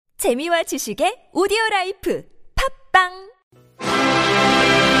재미와 지식의 오디오라이프 팝빵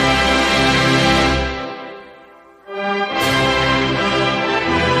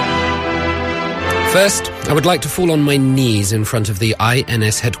First, I would like to fall on my knees in front of the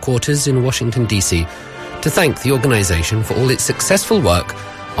INS headquarters in Washington, D.C. to thank the organization for all its successful work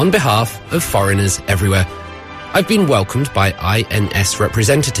on behalf of foreigners everywhere. I've been welcomed by INS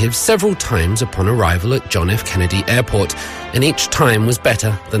representatives several times upon arrival at John F. Kennedy Airport, and each time was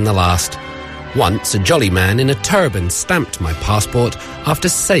better than the last. Once, a jolly man in a turban stamped my passport after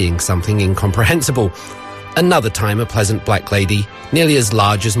saying something incomprehensible. Another time, a pleasant black lady, nearly as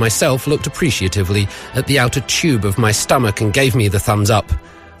large as myself, looked appreciatively at the outer tube of my stomach and gave me the thumbs up.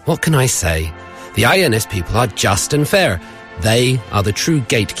 What can I say? The INS people are just and fair. They are the true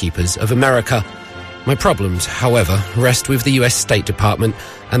gatekeepers of America. My problems, however, rest with the US State Department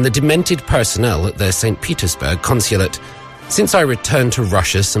and the demented personnel at their St. Petersburg consulate. Since I returned to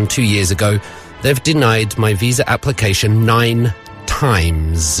Russia some 2 years ago, they've denied my visa application 9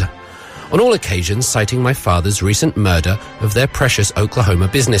 times. On all occasions citing my father's recent murder of their precious Oklahoma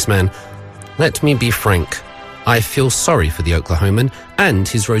businessman. Let me be frank. I feel sorry for the Oklahoman and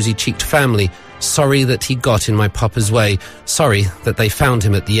his rosy-cheeked family. Sorry that he got in my papa's way. Sorry that they found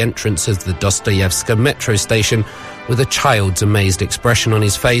him at the entrance of the Dostoyevska metro station with a child's amazed expression on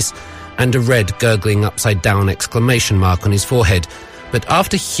his face and a red gurgling upside-down exclamation mark on his forehead. But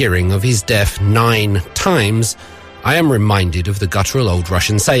after hearing of his death 9 times, I am reminded of the guttural old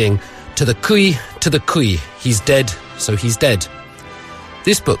Russian saying, to the kui, he's dead, so he's dead.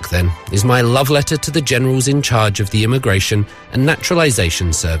 This book, then, is my love letter to the generals in charge of the Immigration and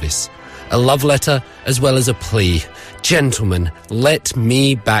Naturalization Service. A love letter as well as a plea. Gentlemen, let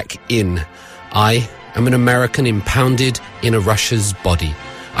me back in. I am an American impounded in a Russia's body.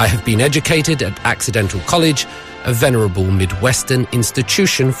 I have been educated at Accidental College, a venerable Midwestern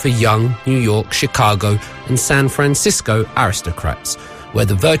institution for young New York, Chicago, and San Francisco aristocrats, where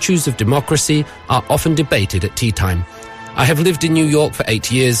the virtues of democracy are often debated at tea time. I have lived in New York for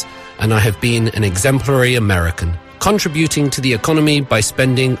 8 years, and I have been an exemplary American, contributing to the economy by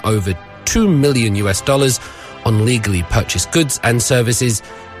spending over $2 million on legally purchased goods and services,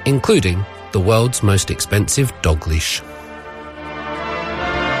 including the world's most expensive dog leash.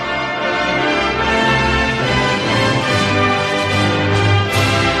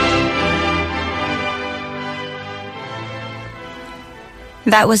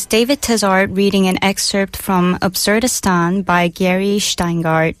 That was David Tezart reading an excerpt from Absurdistan by Gary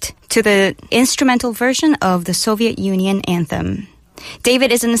Shteyngart to the instrumental version of the Soviet Union anthem.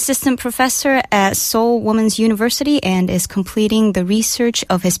 David is an assistant professor at Seoul Women's University and is completing the research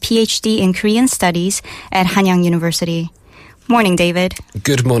of his PhD in Korean Studies at Hanyang University. Morning, David.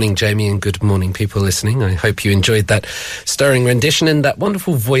 Good morning, Jamie, and good morning, people listening. I hope you enjoyed that stirring rendition and that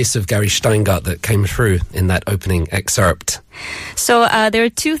wonderful voice of Gary Shteyngart that came through in that opening excerpt. So there are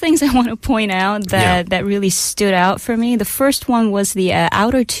two things I want to point out that really stood out for me. The first one was the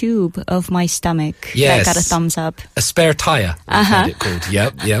outer tube of my stomach. Yes. That got a thumbs up. A spare tire, I've heard it called.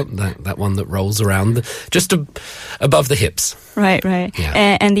 Yep, that one that rolls around just above the hips. Right.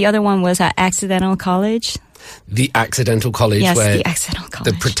 Yeah. And the other one was at Accidental College. The Accidental College, yes, where the Accidental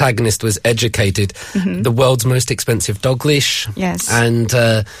College. The protagonist was educated, the world's most expensive dog leash, yes, and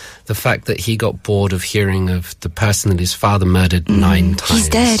the fact that he got bored of hearing of the person that his father murdered 9 times.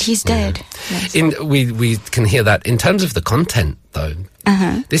 He's dead. Yes. We can hear that. In terms of the content, though,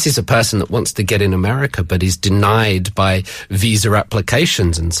 this is a person that wants to get in America but is denied by visa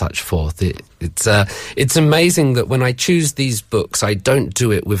applications and such forth. It's amazing that when I choose these books, I don't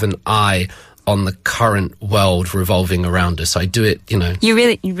do it with an eye on the current world revolving around us. I do it, You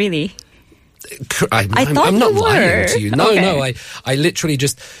really? I'm not lying to you. No, okay. No. I literally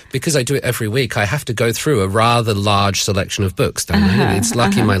just, because I do it every week, I have to go through a rather large selection of books, don't I? It's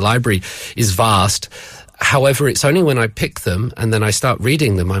lucky my library is vast. However, it's only when I pick them and then I start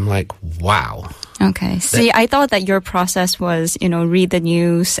reading them, I'm like, wow. Okay. See, I thought that your process was, read the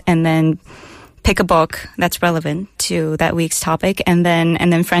news and then pick a book that's relevant to that week's topic and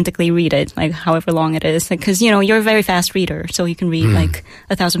then frantically read it, like however long it is. Because, you're a very fast reader, so you can read like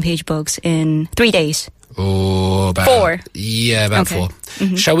 1,000-page books in 3 days. Oh, about 4. Yeah, about okay.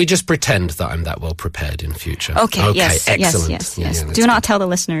 4. Shall we just pretend that I'm that well prepared in future? Okay, yes. Excellent. Yes. Yeah, Do not tell the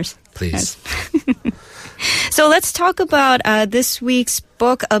listeners. Please. Yes. So let's talk about this week's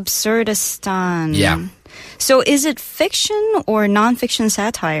book, Absurdistan. Yeah. So is it fiction or non-fiction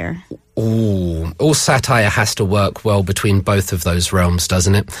satire? Ooh, all satire has to work well between both of those realms,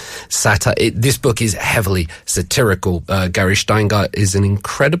 doesn't it? This book is heavily satirical. Gary Shteyngart is an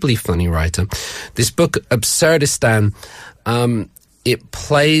incredibly funny writer. This book, Absurdistan, it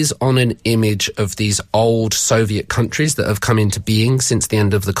plays on an image of these old Soviet countries that have come into being since the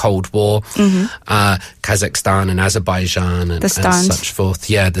end of the Cold War, Kazakhstan and Azerbaijan and such forth.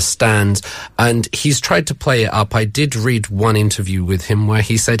 Yeah, the stands. And he's tried to play it up. I did read one interview with him where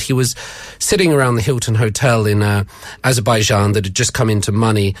he said he was sitting around the Hilton Hotel in Azerbaijan that had just come into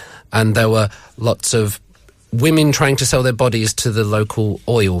money, and there were lots of women trying to sell their bodies to the local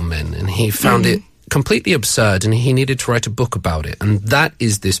oil men, and he found it completely absurd, and he needed to write a book about it, and that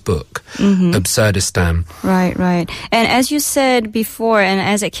is this book, Absurdistan. Right. And as you said before, and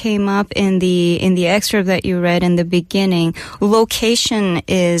as it came up in the excerpt that you read in the beginning, location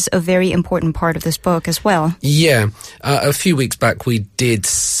is a very important part of this book as well. Yeah. A few weeks back we did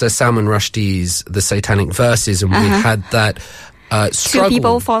Sir Salman Rushdie's The Satanic Verses, and we had that struggle. 2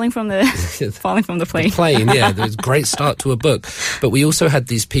 people falling from the plane. Yeah, there was a great start to a book. But we also had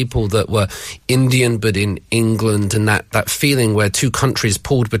these people that were Indian but in England, and that feeling where 2 countries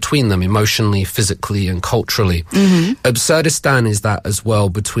pulled between them emotionally, physically and culturally. Absurdistan is that as well.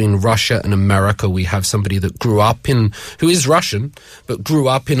 Between Russia and America, we have somebody that who is Russian, but grew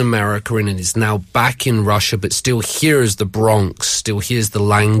up in America and is now back in Russia, but still hears the Bronx, still hears the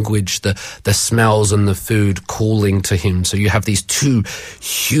language, the smells and the food calling to him. So you have these 2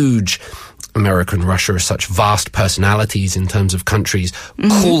 huge, America and Russia are such vast personalities in terms of countries,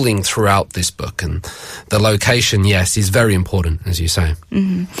 calling throughout this book. And the location, yes, is very important, as you say.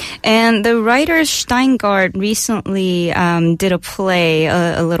 And the writer Shteyngart recently did a play,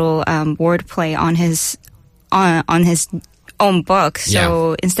 a little word play on his own book.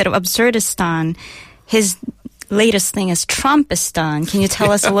 So instead of Absurdistan, his latest thing is Trumpistan. Can you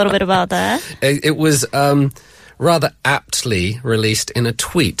tell us a little bit about that? It was rather aptly released in a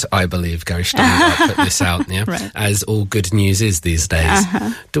tweet, I believe. Gary Shteyngart put this out, Right. As all good news is these days.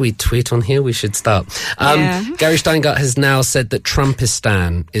 Do we tweet on here? We should start. Gary Shteyngart has now said that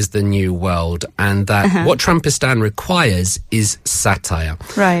Trumpistan is the new world, and that what Trumpistan requires is satire.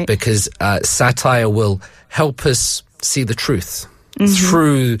 Right. Because satire will help us see the truth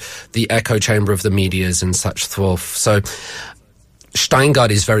through the echo chamber of the medias and such forth. So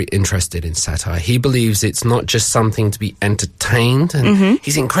Shteyngart is very interested in satire. He believes it's not just something to be entertained, and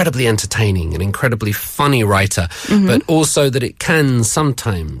he's incredibly entertaining, an incredibly funny writer, but also that it can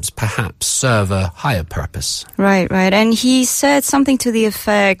sometimes perhaps serve a higher purpose. Right. And he said something to the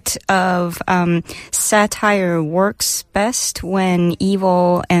effect of satire works best when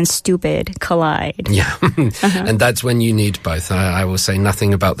evil and stupid collide. Yeah, and that's when you need both. I will say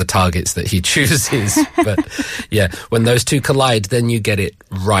nothing about the targets that he chooses, but yeah, when those 2 collide, then you get it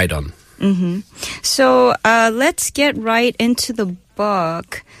right on. So let's get right into the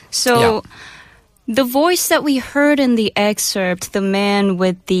book. So the voice that we heard in the excerpt, the man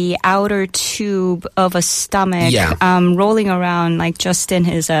with the outer tube of a stomach rolling around like just in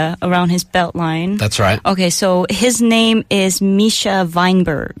his around his belt line. That's right. Okay, so his name is Misha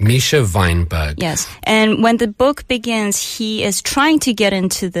Weinberg. Misha Weinberg. Yes. And when the book begins, he is trying to get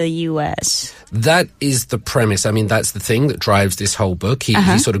into the U.S. That is the premise. I mean, that's the thing that drives this whole book. He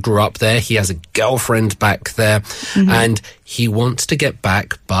sort of grew up there. He has a girlfriend back there, and he wants to get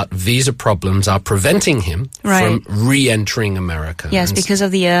back, but visa problems are preventing him from re-entering America. Yes, because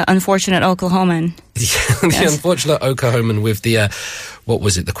of the unfortunate Oklahoman. The unfortunate Oklahoman with the, what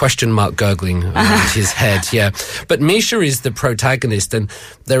was it, the question mark gurgling around his head, But Misha is the protagonist, and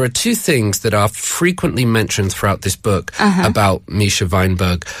there are 2 things that are frequently mentioned throughout this book about Misha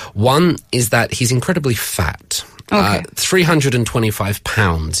Weinberg. One is that he's incredibly fat. 325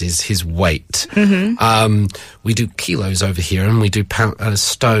 pounds is his weight. We do kilos over here, and we do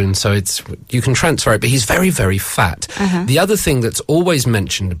stone, so you can transfer it, but he's very, very fat. The other thing that's always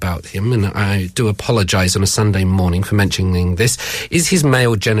mentioned about him, and I do apologize on a Sunday morning for mentioning this, is his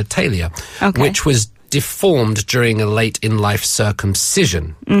male genitalia, which was deformed during a late-in-life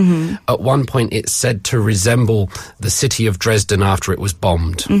circumcision. At one point, it's said to resemble the city of Dresden after it was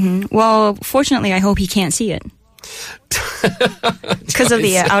bombed. Well, fortunately, I hope he can't see it. Because of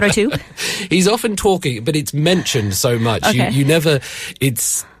the outer tube? He's often talking, but it's mentioned so much. You never...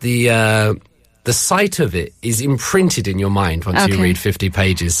 It's the sight of it is imprinted in your mind once you read 50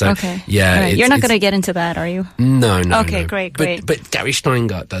 pages. So, yeah. Right. You're not going to get into that, are you? No. Okay, no. Great. But Gary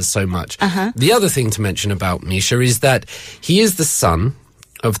Shteyngart does so much. The other thing to mention about Misha is that he is the son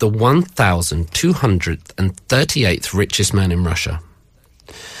of the 1,238th richest man in Russia.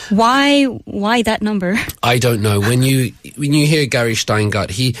 Why that number? I don't know. When you hear Gary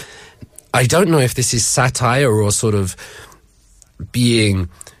Shteyngart, I don't know if this is satire or sort of being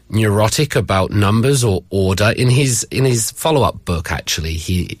neurotic about numbers or order. In his follow-up book, actually,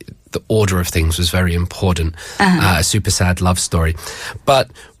 the order of things was very important. A super sad love story.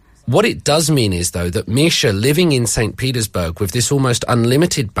 But what it does mean is, though, that Misha, living in St. Petersburg with this almost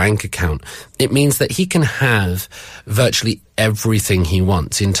unlimited bank account, it means that he can have virtually everything he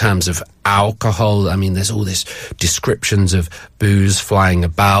wants in terms of alcohol. I mean, there's all this descriptions of booze flying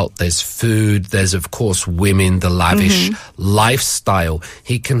about. There's food. There's, of course, women, the lavish lifestyle.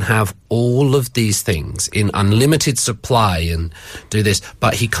 He can have all of these things in unlimited supply and do this,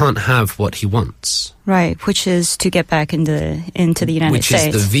 but he can't have what he wants. Right, which is to get back into the United States.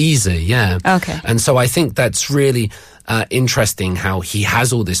 Which is the visa, yeah. Okay. And so I think that's really interesting how he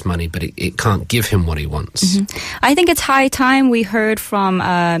has all this money, but it can't give him what he wants. I think it's high time we heard from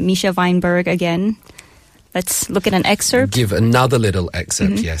Misha Weinberg again. Let's look at an excerpt. Give another little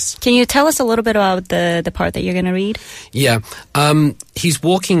excerpt, yes. Can you tell us a little bit about the part that you're going to read? Yeah. He's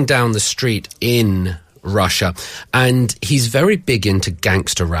walking down the street in Russia, and he's very big into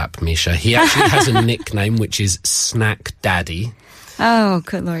gangster rap, Misha. He actually has a nickname, which is Snack Daddy. Oh,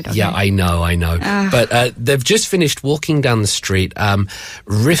 good Lord. Okay. Yeah, I know. But they've just finished walking down the street,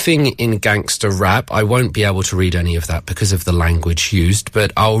 riffing in gangster rap. I won't be able to read any of that because of the language used,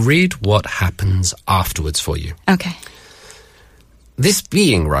 but I'll read what happens afterwards for you. Okay. This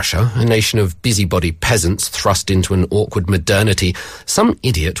being Russia, a nation of busybody peasants thrust into an awkward modernity, some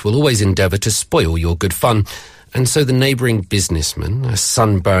idiot will always endeavour to spoil your good fun. And so the neighbouring businessman, a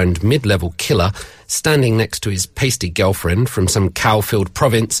sunburned mid-level killer, standing next to his pasty girlfriend from some cow-filled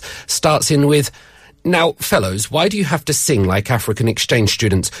province, starts in with, "Now, fellows, why do you have to sing like African exchange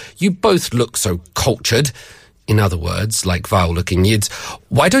students? You both look so cultured." In other words, like vile-looking yids,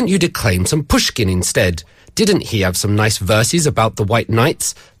 "Why don't you declaim some Pushkin instead? Didn't he have some nice verses about the white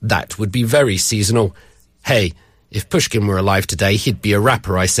knights? That would be very seasonal." "Hey, if Pushkin were alive today, he'd be a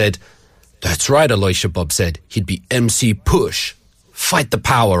rapper," I said. "That's right," Aloysia Bob said. "He'd be MC Push." "Fight the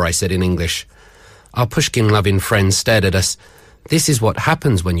power," I said in English. Our Pushkin-loving friend stared at us. This is what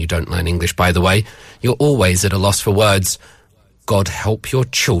happens when you don't learn English, by the way. You're always at a loss for words. "God help your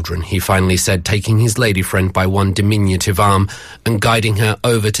children," he finally said, taking his lady friend by one diminutive arm and guiding her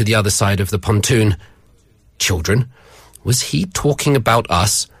over to the other side of the pontoon. Children? Was he talking about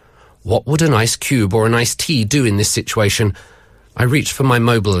us? What would an ice cube or an iced tea do in this situation? I reached for my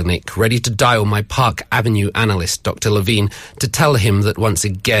mobilinic, ready to dial my Park Avenue analyst, Dr. Levine, to tell him that once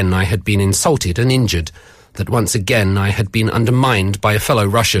again I had been insulted and injured, that once again I had been undermined by a fellow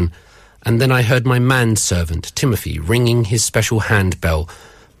Russian. And then I heard my manservant, Timothy, ringing his special handbell.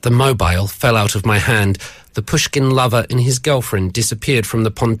 The mobile fell out of my hand. The Pushkin lover and his girlfriend disappeared from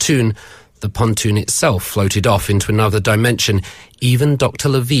the pontoon. The pontoon itself floated off into another dimension. Even Dr.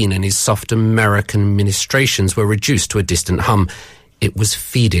 Levine and his soft American ministrations were reduced to a distant hum. It was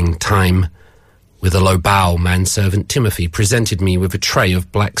feeding time. With a low bow, manservant Timothy presented me with a tray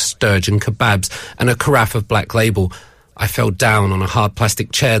of black sturgeon kebabs and a carafe of Black Label. I fell down on a hard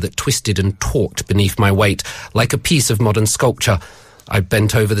plastic chair that twisted and torqued beneath my weight, like a piece of modern sculpture. I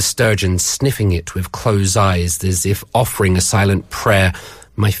bent over the sturgeon, sniffing it with closed eyes, as if offering a silent prayer.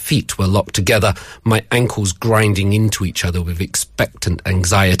 My feet were locked together, my ankles grinding into each other with expectant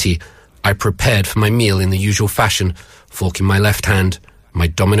anxiety. I prepared for my meal in the usual fashion, fork in my left hand, my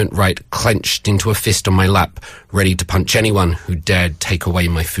dominant right clenched into a fist on my lap, ready to punch anyone who dared take away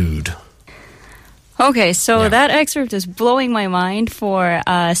my food. Okay, so that excerpt is blowing my mind for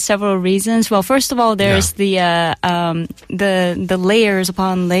several reasons. Well, first of all, there's the layers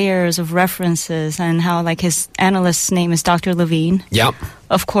upon layers of references, and how like his analyst's name is Dr. Levine. Yep.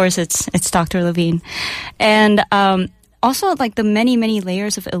 Of course, it's Dr. Levine, and also like the many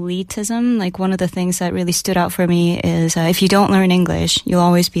layers of elitism. Like one of the things that really stood out for me is if you don't learn English, you'll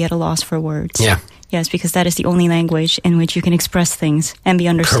always be at a loss for words. Yeah. Yes, because that is the only language in which you can express things and be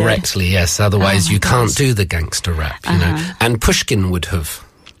understood. Correctly, yes. Otherwise, you can't do the gangster rap, you know. And Pushkin would have.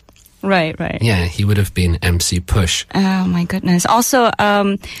 Right. Yeah, he would have been MC Push. Oh, my goodness. Also,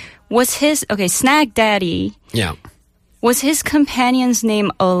 was his... Okay, Snack Daddy... Yeah. Was his companion's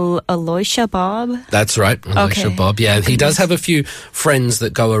name Aloysia Bob? That's right, Aloysia Bob. Yeah, he does have a few friends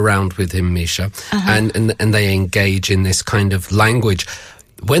that go around with him, Misha, and they engage in this kind of language.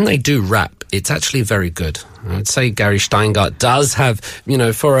 When they do rap, it's actually very good. I'd say Gary Shteyngart does have, you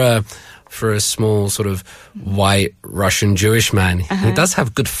know, for a small sort of white Russian Jewish man, he does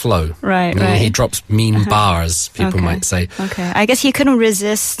have good flow. Right. He drops mean bars, people might say. Okay, I guess he couldn't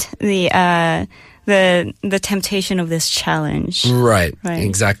resist the temptation of this challenge. Right,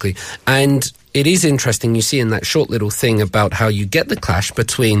 exactly. And it is interesting, you see in that short little thing about how you get the clash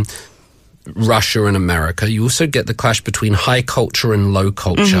between Russia and America. You also get the clash between high culture and low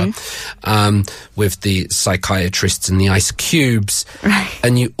culture, with the psychiatrists and the ice cubes. Right.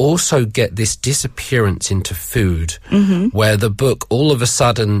 And you also get this disappearance into food, where the book all of a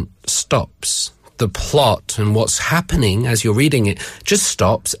sudden stops. The plot and what's happening as you're reading it just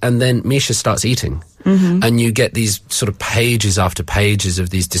stops, and then Misha starts eating. And you get these sort of pages after pages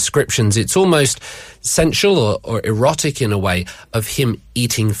of these descriptions. It's almost sensual or erotic in a way of him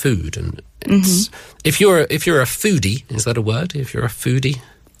eating food. And it's, if you're a foodie, is that a word? If you're a foodie?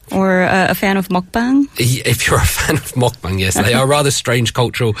 Or a fan of mukbang? If you're a fan of mukbang, yes. They are rather strange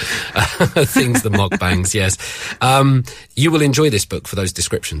cultural things, the mukbangs, yes. You will enjoy this book for those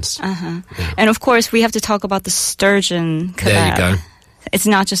descriptions. Yeah. And of course, we have to talk about the sturgeon kebab. There you go. It's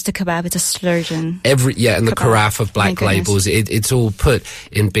not just a kebab, it's a sturgeon. And the carafe of black labels, it's all put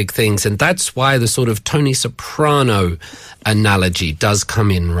in big things. And that's why the sort of Tony Soprano analogy does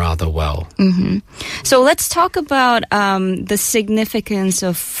come in rather well. So let's talk about the significance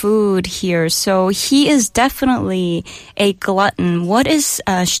of food here. So he is definitely a glutton. What is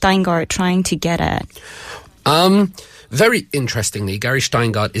Shteyngart trying to get at? Very interestingly, Gary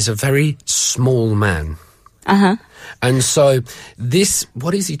Shteyngart is a very small man. And so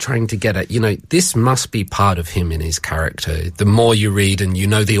what is he trying to get at? This must be part of him in his character. The more you read and you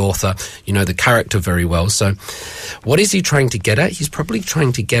know the author, you know the character very well. So what is he trying to get at? He's probably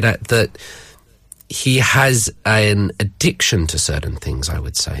trying to get at that he has an addiction to certain things, I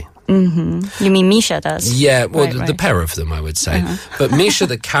would say. You mean Misha does? Yeah, well, the pair of them, I would say. But Misha,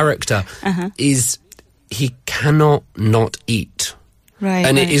 the character, he cannot not eat. Right,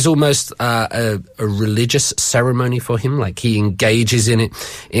 and it is almost a religious ceremony for him. Like he engages in it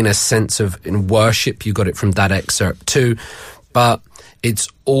in a sense of in worship. You got it from that excerpt too. But it's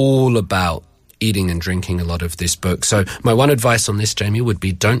all about eating and drinking a lot of this book. So my one advice on this, Jamie, would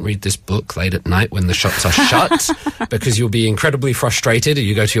be don't read this book late at night when the shops are shut, because you'll be incredibly frustrated.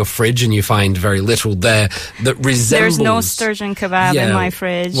 You go to your fridge and you find very little there that resembles... There's no sturgeon kebab in my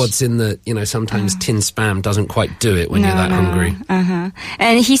fridge. What's in the, sometimes tin Spam doesn't quite do it when you're that hungry.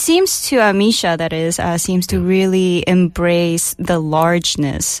 And he seems to, Misha, that is, seems to really embrace the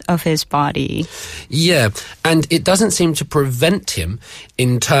largeness of his body. Yeah, and it doesn't seem to prevent him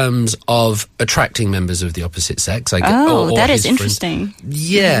in terms of attracting members of the opposite sex. Or that is interesting.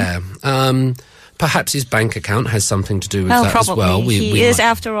 Yeah. Perhaps his bank account has something to do with that probably. As well. He is,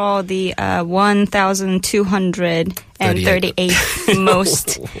 after all, the 1,238th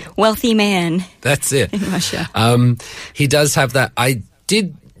most wealthy man. That's it. In Russia. He does have that. I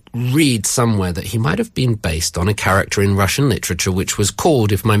did read somewhere that he might have been based on a character in Russian literature which was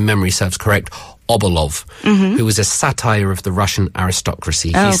called, if my memory serves correct, Obolov, who was a satire of the Russian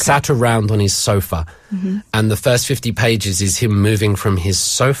aristocracy. He sat around on his sofa, and the first 50 pages is him moving from his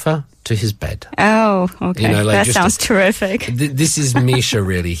sofa to his bed. Oh, okay. That sounds terrific. This is Misha,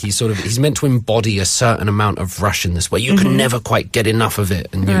 really. He's meant to embody a certain amount of Russianness where you can never quite get enough of it,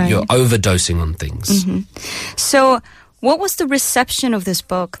 and you're overdosing on things. So, what was the reception of this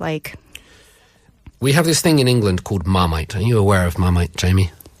book like? We have this thing in England called Marmite. Are you aware of Marmite,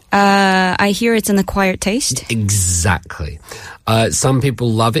 Jamie? I hear it's an acquired taste. Exactly. Some people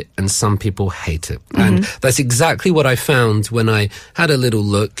love it and some people hate it. And that's exactly what I found when I had a little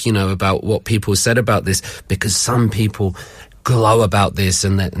look, about what people said about this, because some people glow about this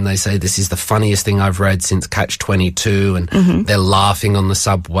and they say this is the funniest thing I've read since Catch 22, and they're laughing on the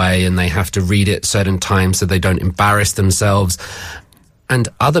subway and they have to read it certain times so they don't embarrass themselves. And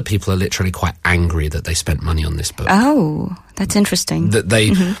other people are literally quite angry that they spent money on this book. Oh, that's interesting. That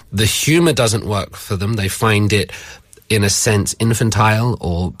the humor doesn't work for them. They find it, in a sense, infantile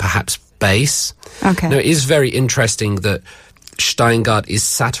or perhaps base. Okay. Now, it is very interesting that Shteyngart is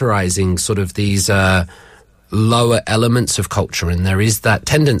satirizing sort of these lower elements of culture, and there is that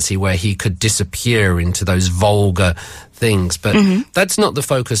tendency where he could disappear into those vulgar things, but that's not the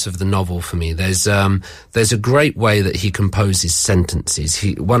focus of the novel for me. There's a great way that he composes sentences.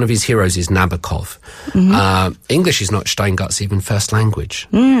 One of his heroes is Nabokov. English is not Shteyngart's even first language.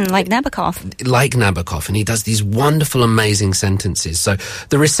 Like Nabokov. Like Nabokov, and he does these wonderful, amazing sentences. So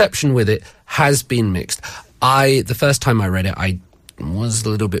the reception with it has been mixed. The first time I read it, I was a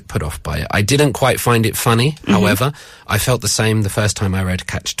little bit put off by it. I didn't quite find it funny, however. I felt the same the first time I read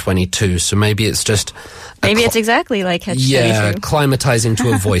Catch 22, so maybe it's just... Maybe it's exactly like Catch 22. Yeah, acclimatizing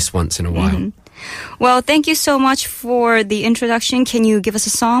to a voice once in a while. Well, thank you so much for the introduction. Can you give us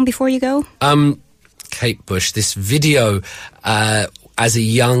a song before you go? Kate Bush, this video... as a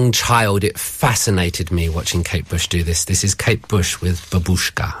young child, it fascinated me watching Kate Bush do this. This is Kate Bush with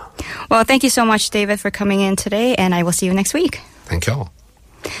Babushka. Well, thank you so much, David, for coming in today, and I will see you next week. Thank you all.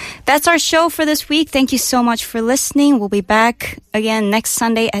 That's our show for this week. Thank you so much for listening. We'll be back again next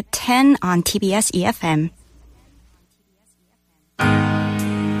Sunday at 10 on TBS EFM.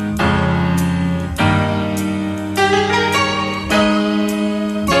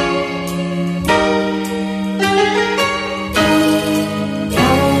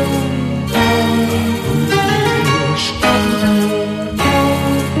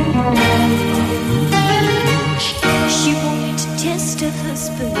 She wanted to test her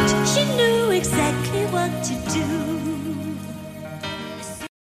husband. She knew exactly what to do.